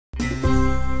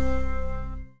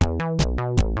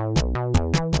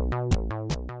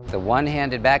The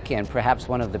one-handed backhand, perhaps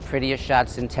one of the prettiest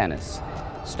shots in tennis.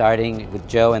 Starting with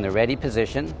Joe in the ready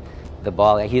position. The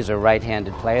ball, he's a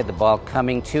right-handed player, the ball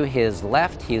coming to his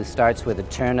left. He starts with a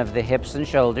turn of the hips and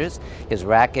shoulders. His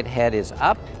racket head is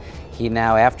up. He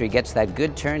now, after he gets that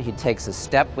good turn, he takes a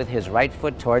step with his right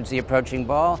foot towards the approaching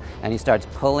ball, and he starts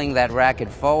pulling that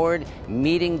racket forward,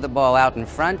 meeting the ball out in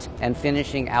front and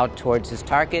finishing out towards his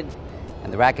target.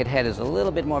 And the racket head is a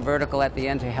little bit more vertical at the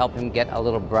end to help him get a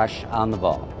little brush on the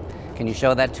ball. Can you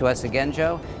show that to us again,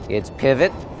 Joe? It's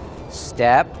pivot,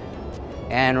 step,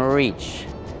 and reach.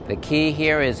 The key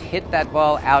here is hit that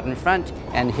ball out in front,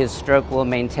 and his stroke will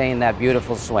maintain that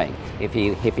beautiful swing. If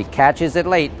he catches it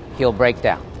late, he'll break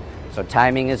down. So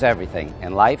timing is everything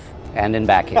in life and in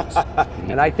backhands.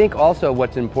 And I think also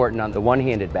what's important on the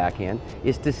one-handed backhand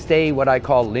is to stay what I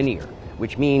call linear,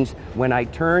 which means when I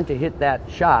turn to hit that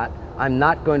shot, I'm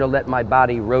not going to let my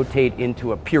body rotate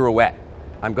into a pirouette.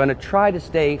 I'm going to try to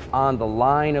stay on the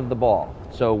line of the ball.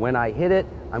 So when I hit it,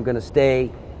 I'm going to stay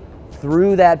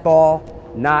through that ball,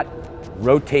 not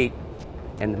rotate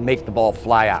and make the ball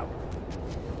fly out.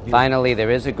 Finally,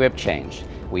 there is a grip change.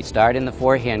 We start in the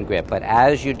forehand grip, but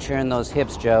as you turn those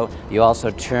hips, Joe, you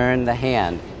also turn the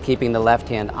hand, keeping the left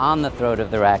hand on the throat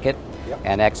of the racket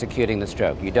and executing the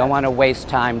stroke. You don't want to waste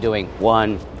time doing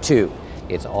 1, 2.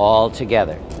 It's all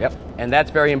together. Yep, and that's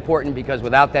very important because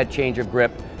without that change of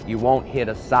grip, you won't hit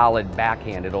a solid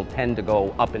backhand. It'll tend to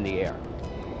go up in the air.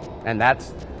 And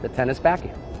that's the tennis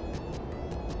backhand.